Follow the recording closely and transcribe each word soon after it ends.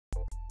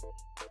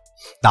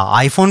The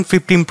iPhone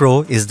 15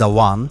 Pro is the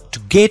one to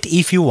get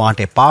if you want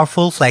a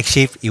powerful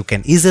flagship. You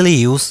can easily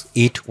use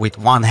it with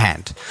one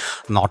hand.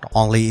 Not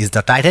only is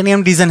the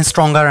titanium design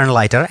stronger and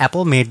lighter,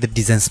 Apple made the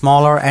design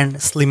smaller and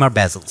slimmer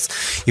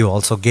bezels. You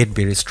also get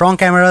very strong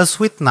cameras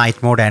with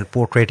night mode and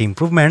portrait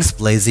improvements,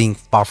 blazing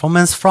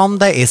performance from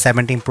the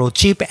A17 Pro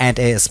chip and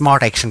a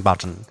smart action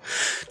button.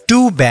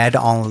 Too bad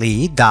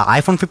only the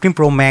iPhone 15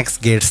 Pro Max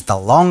gets the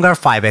longer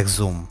 5x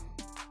zoom.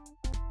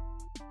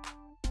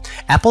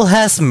 Apple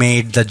has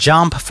made the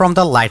jump from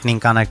the Lightning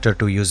connector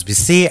to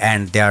USB-C,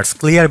 and there's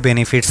clear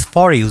benefits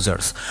for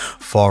users.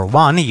 For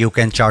one, you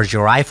can charge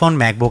your iPhone,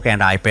 MacBook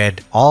and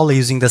iPad all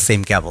using the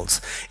same cables.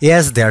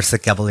 Yes, there's a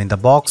cable in the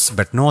box,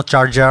 but no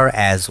charger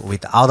as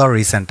with other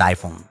recent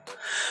iPhone.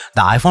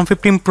 The iPhone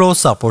 15 Pro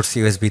supports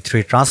USB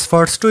 3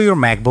 transfers to your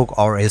MacBook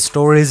or a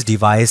storage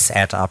device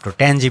at up to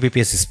 10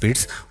 Gbps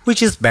speeds,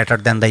 which is better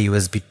than the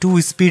USB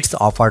 2 speeds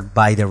offered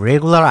by the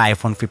regular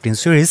iPhone 15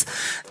 series.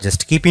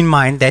 Just keep in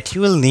mind that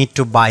you will need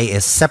to buy a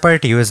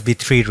separate USB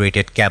 3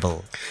 rated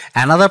cable.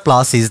 Another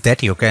plus is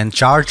that you can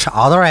charge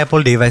other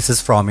Apple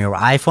devices from your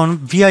iPhone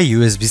via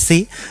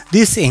USB-C.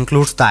 This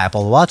includes the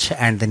Apple Watch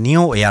and the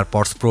new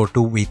AirPods Pro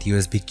 2 with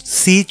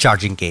USB-C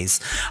charging case.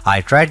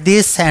 I tried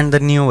this and the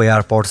new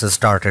AirPods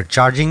started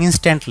charging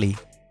instantly.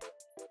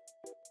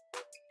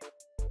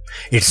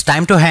 It's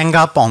time to hang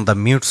up on the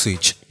mute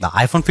switch. The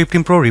iPhone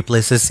 15 Pro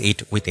replaces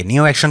it with a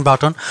new action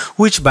button,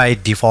 which by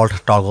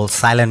default toggles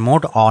silent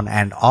mode on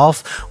and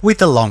off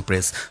with a long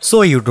press,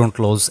 so you don't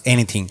lose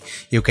anything.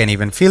 You can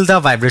even feel the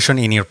vibration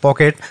in your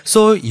pocket,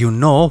 so you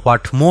know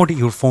what mode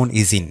your phone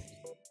is in.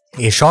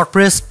 A short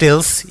press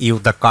tells you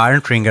the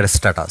current ringer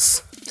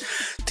status.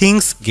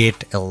 Things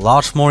get a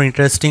lot more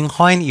interesting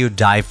when you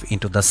dive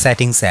into the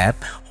Settings app,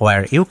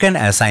 where you can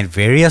assign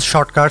various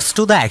shortcuts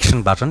to the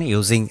action button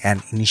using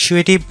an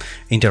intuitive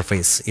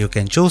interface. You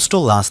can choose to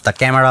launch the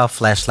camera,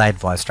 flashlight,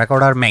 voice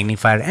recorder,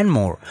 magnifier and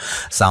more.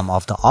 Some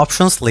of the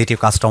options let you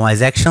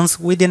customize actions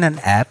within an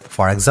app.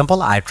 For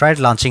example, I tried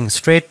launching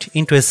straight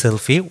into a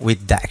selfie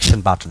with the action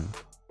button.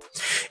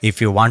 If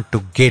you want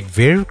to get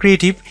very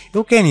creative,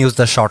 you can use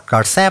the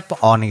Shortcuts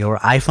app on your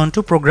iPhone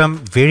to program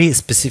very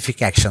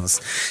specific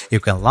actions. You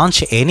can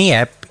launch any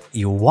app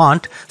you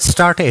want,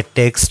 start a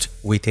text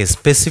with a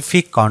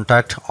specific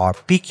contact, or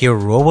pick your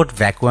robot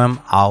vacuum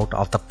out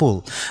of the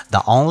pool.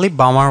 The only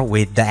bummer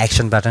with the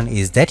action button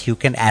is that you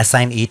can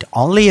assign it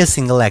only a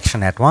single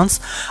action at once.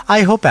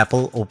 I hope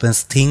Apple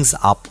opens things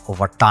up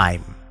over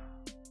time.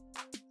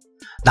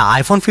 The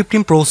iPhone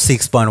 15 Pro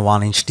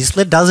 6.1-inch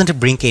display doesn't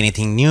bring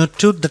anything new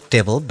to the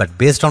table, but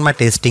based on my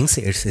testings,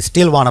 it's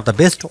still one of the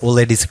best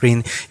OLED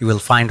screen you will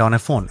find on a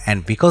phone,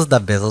 and because the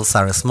bezels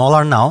are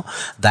smaller now,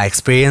 the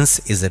experience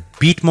is a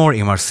bit more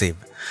immersive.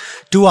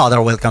 Two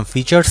other welcome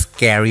features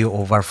carry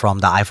over from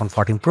the iPhone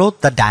 14 Pro.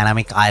 The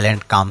dynamic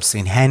island comes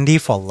in handy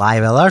for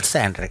live alerts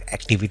and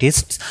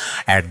activities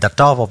at the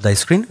top of the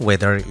screen,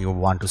 whether you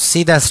want to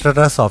see the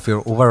status of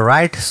your Uber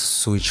ride,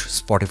 switch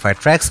Spotify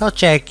tracks, or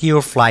check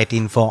your flight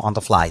info on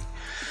the fly.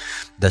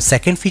 The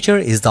second feature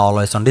is the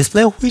always-on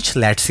display, which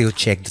lets you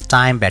check the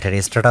time,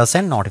 battery status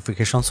and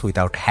notifications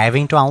without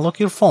having to unlock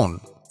your phone.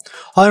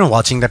 When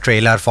watching the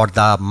trailer for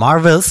The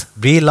Marvels,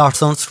 Brie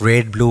Larson's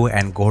red, blue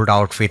and gold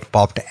outfit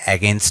popped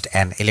against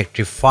an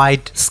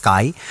electrified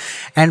sky,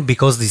 and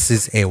because this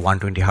is a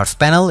 120Hz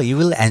panel, you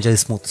will enjoy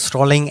smooth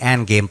scrolling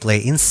and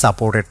gameplay in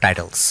supported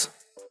titles.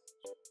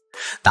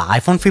 The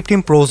iPhone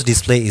 15 Pro's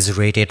display is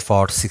rated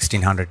for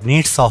 1600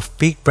 nits of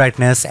peak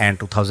brightness and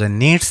 2000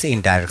 nits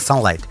in direct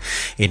sunlight.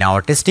 In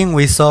our testing,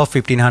 we saw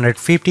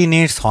 1550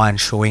 nits when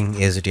showing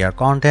HDR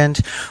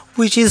content,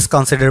 which is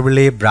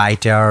considerably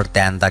brighter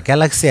than the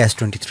Galaxy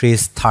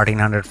S23's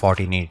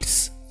 1340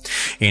 nits.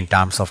 In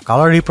terms of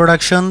color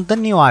reproduction, the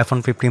new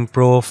iPhone 15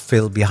 Pro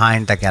fell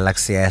behind the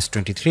Galaxy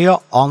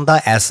S23 on the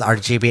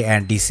sRGB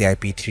and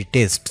DCI-P3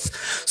 tests,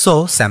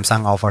 so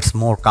Samsung offers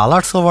more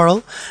colors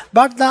overall,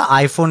 but the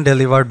iPhone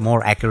delivered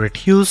more accurate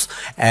hues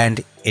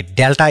and a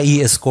Delta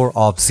E score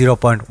of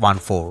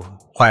 0.14,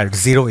 where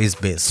 0 is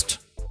best.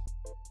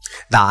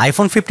 The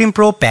iPhone 15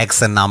 Pro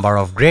packs a number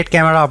of great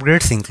camera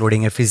upgrades,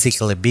 including a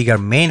physically bigger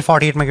main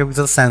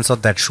 48MP sensor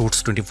that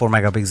shoots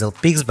 24MP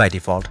pics by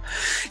default.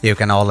 You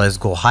can always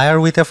go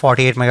higher with a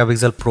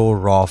 48MP Pro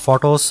RAW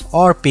photos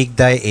or pick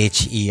the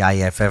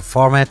HEIFF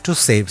format to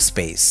save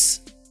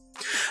space.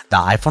 The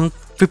iPhone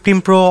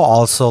 15 Pro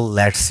also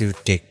lets you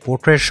take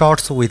portrait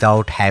shots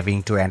without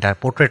having to enter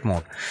portrait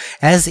mode,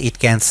 as it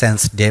can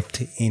sense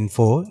depth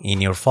info in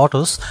your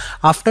photos.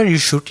 After you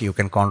shoot, you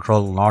can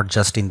control not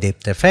just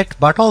in-depth effect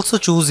but also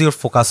choose your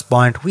focus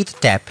point with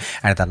tap,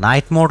 and the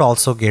night mode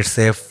also gets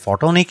a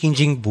photonic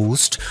imaging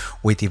boost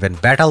with even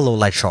better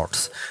low-light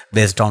shots.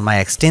 Based on my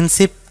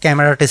extensive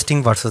camera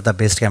testing versus the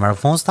best camera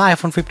phones, the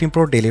iPhone 15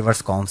 Pro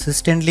delivers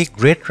consistently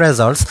great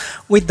results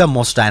with the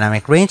most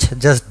dynamic range.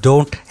 Just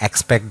don't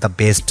expect the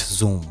best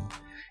zoom.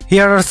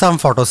 Here are some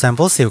photo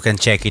samples, you can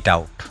check it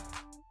out.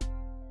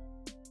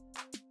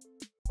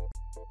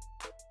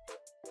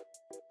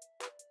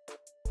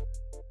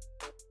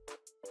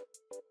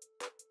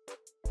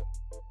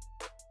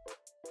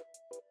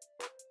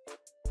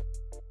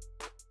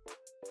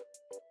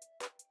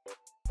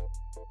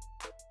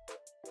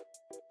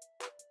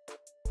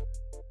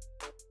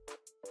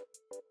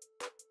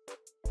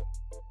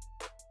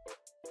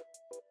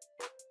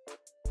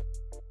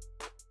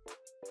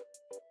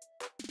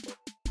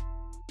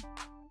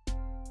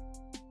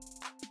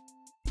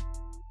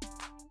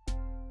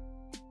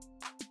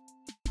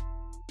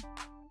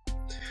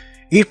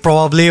 It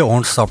probably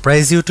won't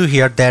surprise you to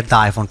hear that the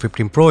iPhone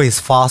 15 Pro is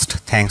fast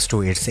thanks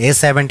to its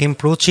A17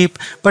 Pro chip,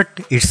 but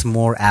it's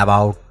more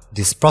about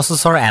this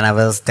processor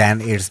enables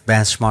than its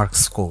benchmark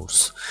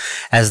scores.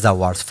 As the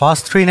world's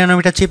first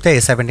 3nm chip, the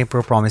A17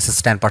 Pro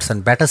promises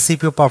 10% better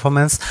CPU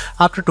performance,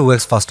 up to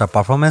 2x faster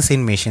performance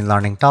in machine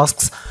learning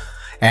tasks,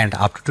 and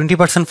up to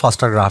 20%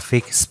 faster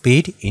graphic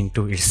speed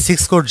into its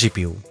 6-core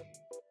GPU.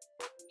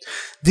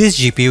 This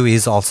GPU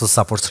is also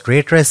supports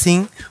ray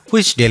tracing,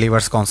 which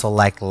delivers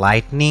console-like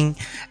lighting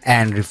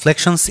and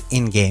reflections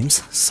in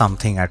games,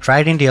 something I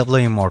tried in Diablo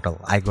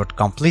Immortal. I got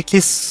completely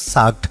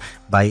sucked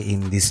by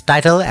in this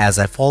title as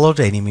I followed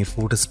enemy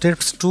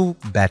footsteps to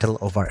battle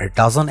over a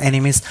dozen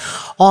enemies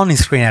on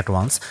screen at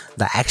once.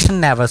 The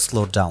action never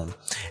slowed down,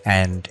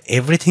 and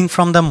everything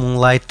from the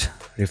moonlight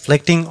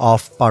reflecting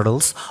off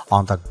puddles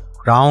on the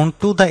ground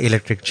to the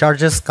electric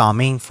charges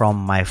coming from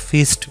my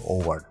fist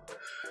over.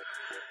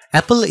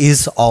 Apple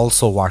is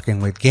also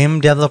working with game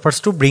developers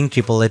to bring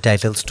AAA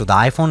titles to the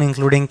iPhone,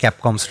 including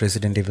Capcom's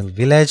Resident Evil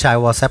Village. I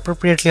was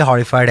appropriately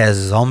horrified as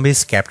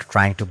zombies kept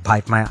trying to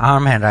bite my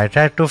arm and I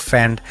tried to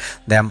fend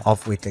them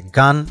off with a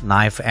gun,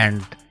 knife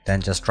and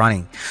then just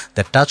running.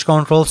 The touch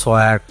controls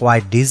were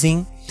quite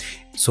dizzying,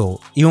 so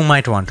you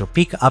might want to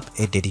pick up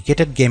a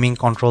dedicated gaming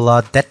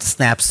controller that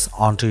snaps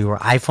onto your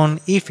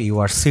iPhone if you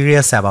are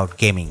serious about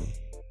gaming.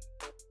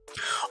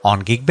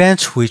 On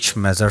Geekbench, which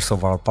measures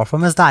overall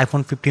performance, the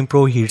iPhone 15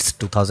 Pro hits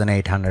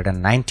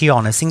 2890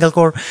 on a single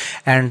core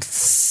and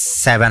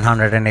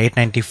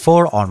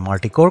 70894 on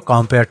multi-core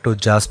compared to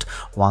just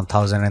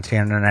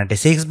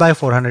 1396 by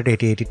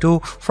 482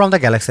 from the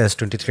Galaxy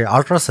S23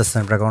 Ultra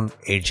Snapdragon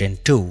 8 Gen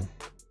 2.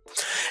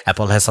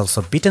 Apple has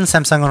also beaten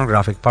Samsung on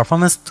graphic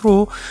performance,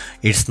 though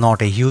it's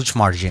not a huge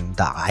margin.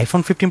 The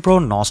iPhone 15 Pro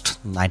notched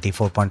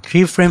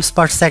 94.3 frames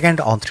per second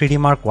on 3D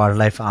Mark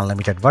Wildlife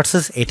Unlimited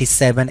versus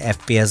 87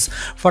 FPS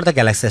for the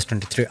Galaxy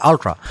S23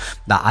 Ultra.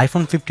 The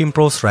iPhone 15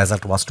 Pro's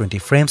result was 20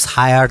 frames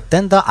higher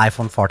than the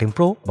iPhone 14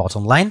 Pro.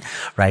 Bottom line,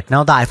 right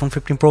now the iPhone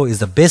 15 Pro is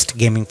the best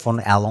gaming phone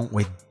along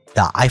with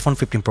the iPhone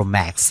 15 Pro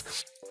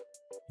Max.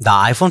 The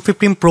iPhone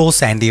 15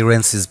 Pro's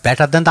endurance is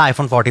better than the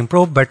iPhone 14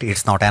 Pro, but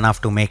it's not enough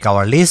to make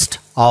our list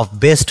of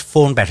best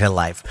phone battery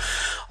life.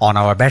 On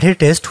our battery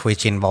test,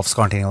 which involves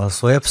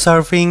continuous web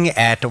surfing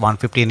at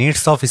 150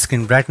 nits of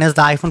screen brightness,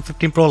 the iPhone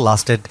 15 Pro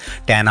lasted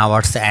 10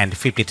 hours and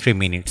 53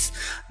 minutes.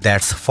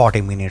 That's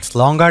 40 minutes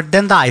longer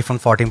than the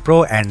iPhone 14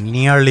 Pro and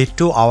nearly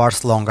 2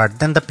 hours longer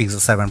than the Pixel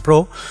 7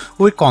 Pro.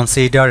 We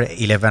consider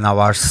 11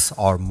 hours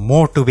or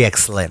more to be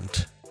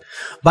excellent.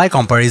 By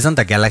comparison,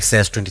 the Galaxy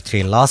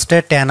S23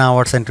 lasted 10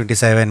 hours and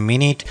 27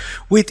 minutes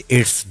with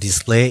its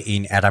display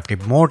in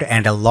adaptive mode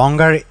and a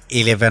longer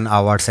 11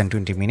 hours and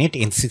 20 minutes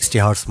in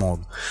 60Hz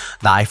mode.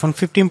 The iPhone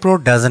 15 Pro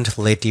doesn't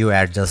let you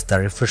adjust the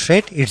refresh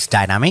rate, it's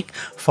dynamic.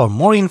 For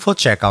more info,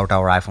 check out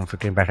our iPhone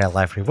 15 battery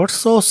life report,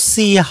 so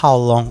see how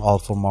long all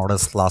 4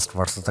 models last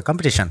versus the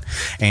competition.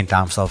 In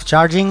terms of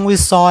charging, we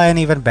saw an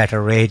even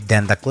better rate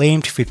than the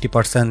claimed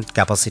 50%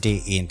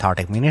 capacity in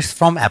 30 minutes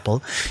from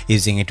Apple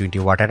using a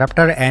 20-watt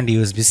adapter and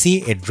USB-C.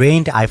 A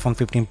drained iPhone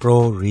 15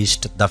 Pro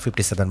reached the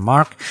 57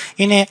 mark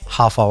in a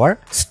half hour.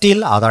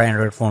 Still, other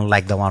Android phones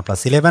like the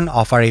OnePlus 11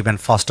 offer even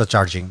faster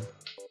charging.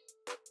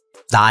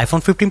 The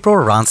iPhone 15 Pro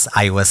runs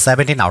iOS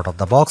 17 out of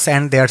the box,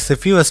 and there's a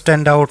few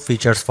standout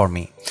features for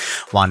me.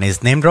 One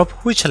is Name Drop,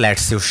 which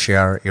lets you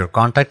share your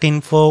contact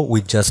info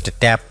with just a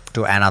tap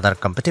to another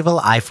compatible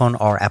iPhone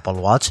or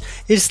Apple Watch.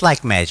 It's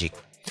like magic.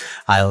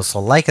 I also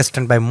like a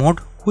standby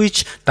mode,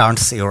 which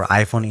turns your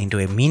iPhone into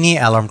a mini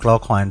alarm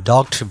clock when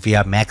docked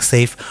via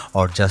MagSafe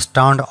or just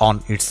turned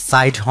on its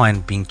side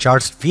when being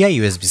charged via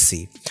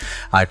USB-C.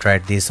 I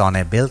tried this on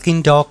a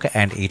Belkin dock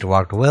and it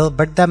worked well,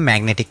 but the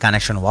magnetic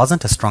connection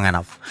wasn't strong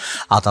enough.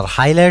 Other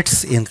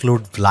highlights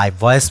include live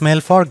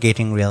voicemail for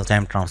getting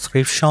real-time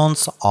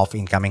transcriptions of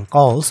incoming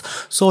calls,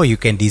 so you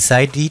can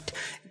decide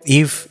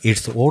if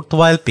it's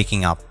worthwhile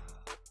picking up.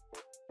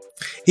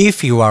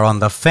 If you are on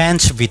the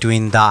fence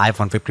between the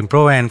iPhone 15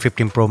 Pro and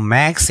 15 Pro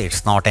Max,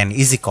 it's not an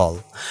easy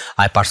call.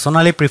 I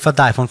personally prefer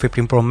the iPhone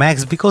 15 Pro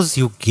Max because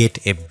you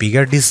get a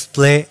bigger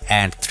display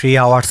and 3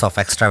 hours of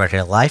extra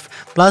battery life,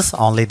 plus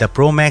only the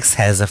Pro Max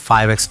has a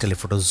 5x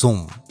telephoto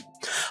zoom.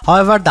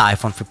 However, the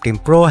iPhone 15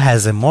 Pro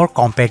has a more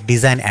compact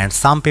design and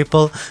some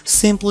people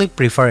simply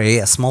prefer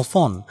a small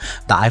phone.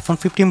 The iPhone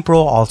 15 Pro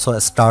also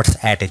starts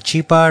at a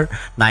cheaper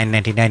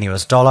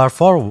 $999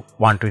 for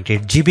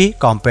 128GB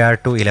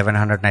compared to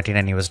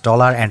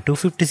 $1,199 and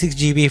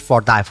 256GB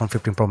for the iPhone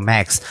 15 Pro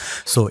Max,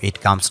 so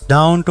it comes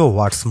down to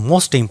what's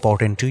most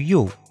important to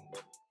you.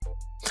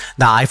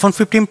 The iPhone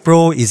 15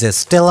 Pro is a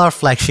stellar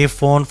flagship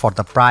phone for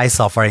the price,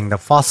 offering the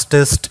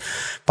fastest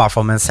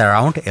performance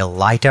around, a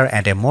lighter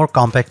and a more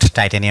compact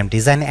titanium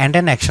design, and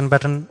an action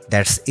button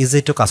that's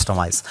easy to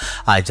customize.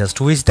 I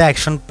just wish the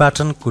action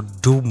button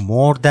could do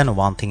more than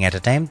one thing at a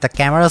time. The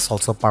cameras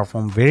also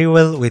perform very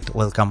well with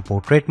welcome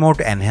portrait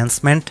mode,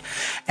 enhancement,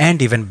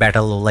 and even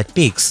better low-light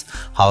peaks.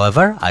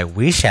 However, I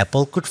wish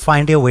Apple could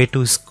find a way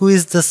to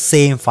squeeze the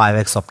same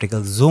 5x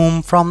optical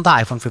zoom from the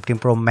iPhone 15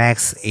 Pro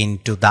Max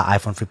into the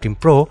iPhone 15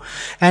 Pro. Pro,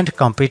 and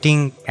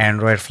competing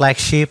Android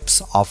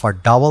flagships offer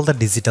double the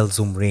digital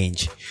zoom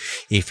range.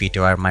 If it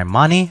were my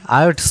money,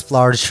 I would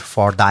splurge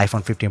for the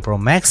iPhone 15 Pro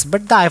Max,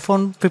 but the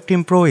iPhone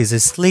 15 Pro is a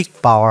sleek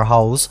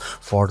powerhouse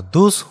for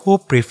those who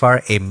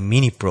prefer a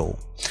mini Pro.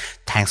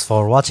 Thanks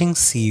for watching,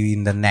 see you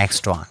in the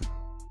next one.